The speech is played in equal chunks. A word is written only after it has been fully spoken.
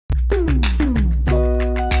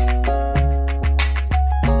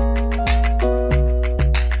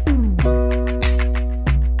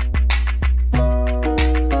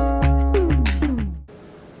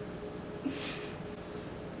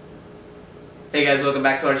Hey guys, welcome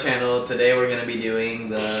back to our channel. Today we're gonna be doing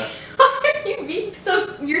the... Why are you being...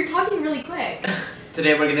 So, you're talking really quick.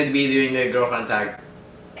 Today we're gonna be doing the girlfriend tag.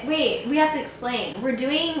 Wait, we have to explain. We're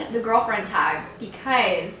doing the girlfriend tag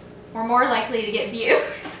because we're more likely to get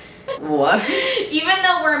views. What? Even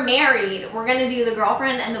though we're married, we're gonna do the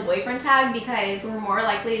girlfriend and the boyfriend tag because we're more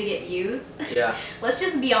likely to get views. Yeah. Let's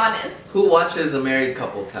just be honest. Who watches a married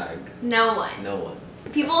couple tag? No one. No one.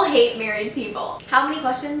 People hate married people. How many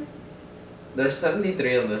questions? There's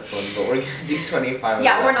 73 on this one, but we're gonna do 25.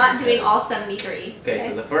 Yeah, we're not doing all 73. Okay,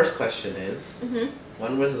 so the first question is, Mm-hmm.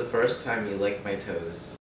 when was the first time you licked my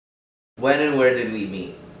toes? When and where did we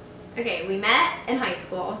meet? Okay, we met in high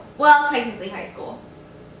school. Well, technically high school.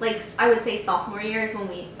 Like, I would say sophomore year is when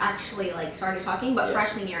we actually, like, started talking, but Yeah.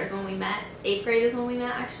 freshman year is when we met. 8th grade is when we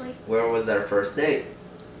met, actually. Where was our first date?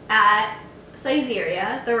 At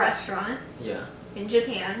Saizeriya, the restaurant Yeah. in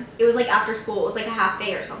Japan. It was, like, after school. It was, like, a half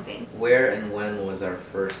day or something. Where and when was our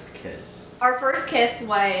first kiss? Our first kiss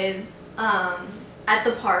was, at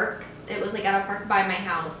the park. It was, like, at a park by my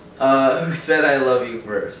house. Who said I love you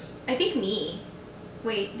first? I think me.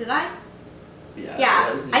 Wait, did I? Yeah,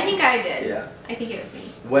 it was you. I think I did. Yeah. I think it was me.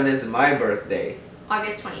 When is my birthday?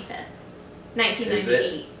 August 25th, 1998. Is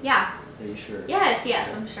it? Yeah. Are you sure? Yes,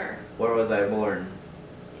 I'm sure. Where was I born?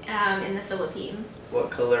 In the Philippines. What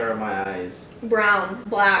color are my eyes? Brown,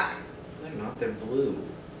 black. They're not, they're blue.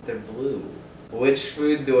 They're blue. Which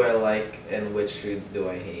food do I like and which foods do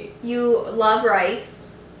I hate? You love rice.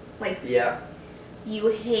 Like, Yeah. you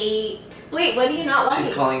hate... Wait, what do you not like?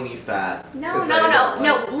 She's calling me fat. No. 'cause I don't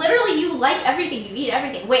like- Literally, you like everything. You eat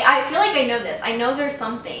everything. Wait, I feel like I know this. I know there's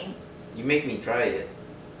something. You make me try it.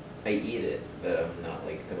 I eat it, but I'm not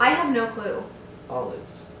like the... I have no clue.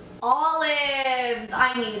 Olives. Olives!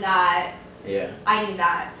 I knew that. Yeah. I knew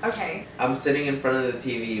that. Okay. I'm sitting in front of the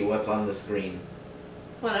TV. What's on the screen?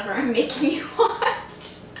 Whatever I'm making you watch.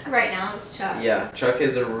 Right now, it's Chuck. Yeah, Chuck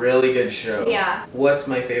is a really good show. Yeah. What's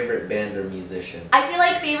my favorite band or musician? I feel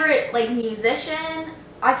like favorite, like, musician,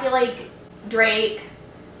 I feel like Drake,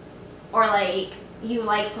 or like, you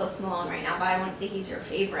like Post Malone right now, but I wouldn't say he's your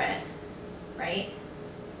favorite, right?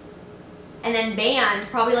 And then band,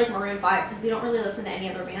 probably like Maroon 5, because we don't really listen to any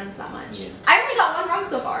other bands that much. Yeah. I only got one wrong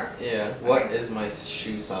so far. Yeah. What Okay. is my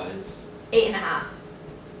shoe size? 8.5.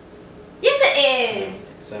 Yes, it No, is.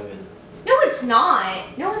 it's 7. No, it's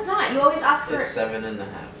not. No, it's not. You always ask for... It's 7.5.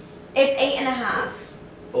 It's 8.5.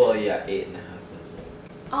 Well, yeah, 8.5 is like...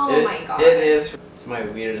 Oh my god. It is. It's my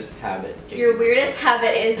weirdest habit. Your weirdest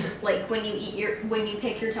habit is like when you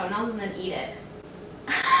pick your toenails and then eat it.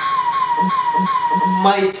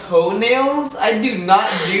 My toenails? I do not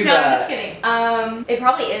do No, that. I'm just kidding. It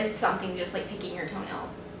probably is something just like picking your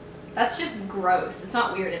toenails. That's just gross. It's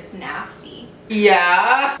not weird, it's nasty.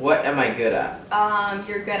 Yeah. What am I good at?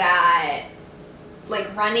 You're good at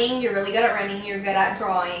like running, you're really good at running, you're good at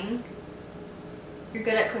drawing. You're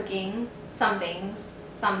good at cooking. Some things.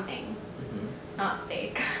 Not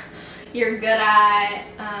steak. You're good at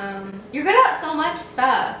so much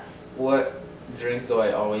stuff. What drink do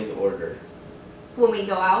I always order? When we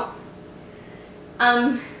go out.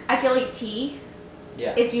 I feel like tea.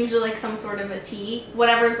 Yeah. It's usually like some sort of a tea.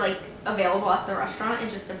 Whatever's like available at the restaurant, it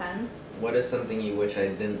just depends. What is something you wish I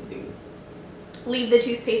didn't do? Leave the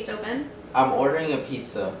toothpaste open. I'm ordering a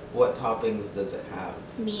pizza. What toppings does it have?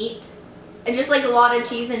 Meat. And just like a lot of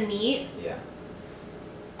cheese and meat Yeah.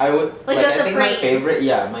 I would Like a I think my Supreme. favorite,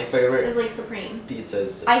 yeah, my favorite is like supreme. pizza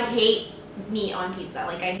is I hate meat on pizza.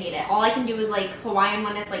 Like, I hate it. All I can do is like Hawaiian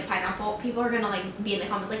when it's like pineapple. People are gonna like be in the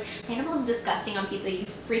comments like, pineapple is disgusting on pizza, you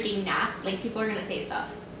freaking nasty. Like, people are gonna say stuff.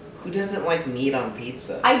 Who doesn't like meat on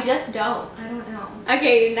pizza? I just don't. I don't know.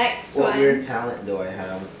 Okay, next What one. weird talent do I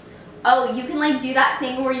have? Oh, you can like do that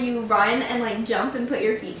thing where you run and like jump and put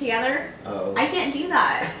your feet together. Oh. I can't do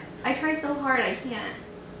that. I try so hard, I can't.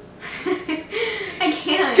 I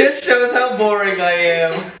can't. Just shows how boring I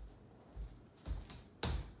am.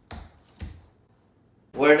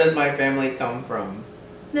 Where does my family come from?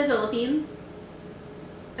 The Philippines.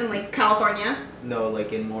 And like California. No,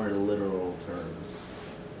 like in more literal terms.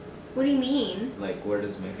 What do you mean? Like, where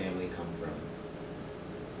does my family come from?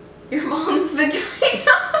 Your mom's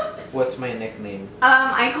vagina. What's my nickname?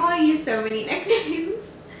 I call you so many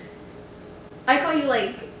nicknames. I call you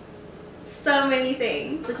like so many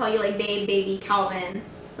things. I call you like babe, baby, Calvin,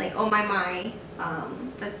 like oh my.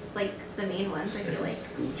 That's like the main ones I feel like.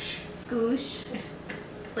 Scoosh. Scoosh.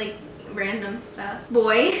 Like random stuff.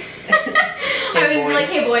 Boy. I always boy. be like,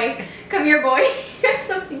 hey boy, come here boy, or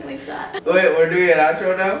something like that. Wait, we're doing an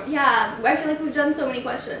outro now? Yeah, I feel like we've done so many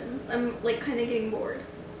questions. I'm like kind of getting bored.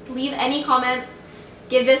 Leave any comments.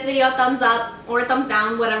 Give this video a thumbs up or a thumbs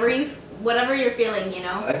down, whatever you whatever you're feeling, you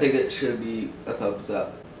know? I think it should be a thumbs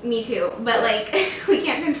up. Me too, but like, we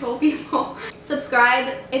can't control people.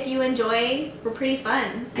 Subscribe if you enjoy. We're pretty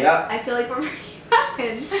fun. Yeah. I feel like we're pretty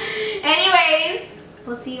fun. Anyways,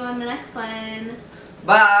 we'll see you on the next one.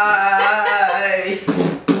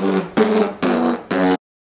 Bye!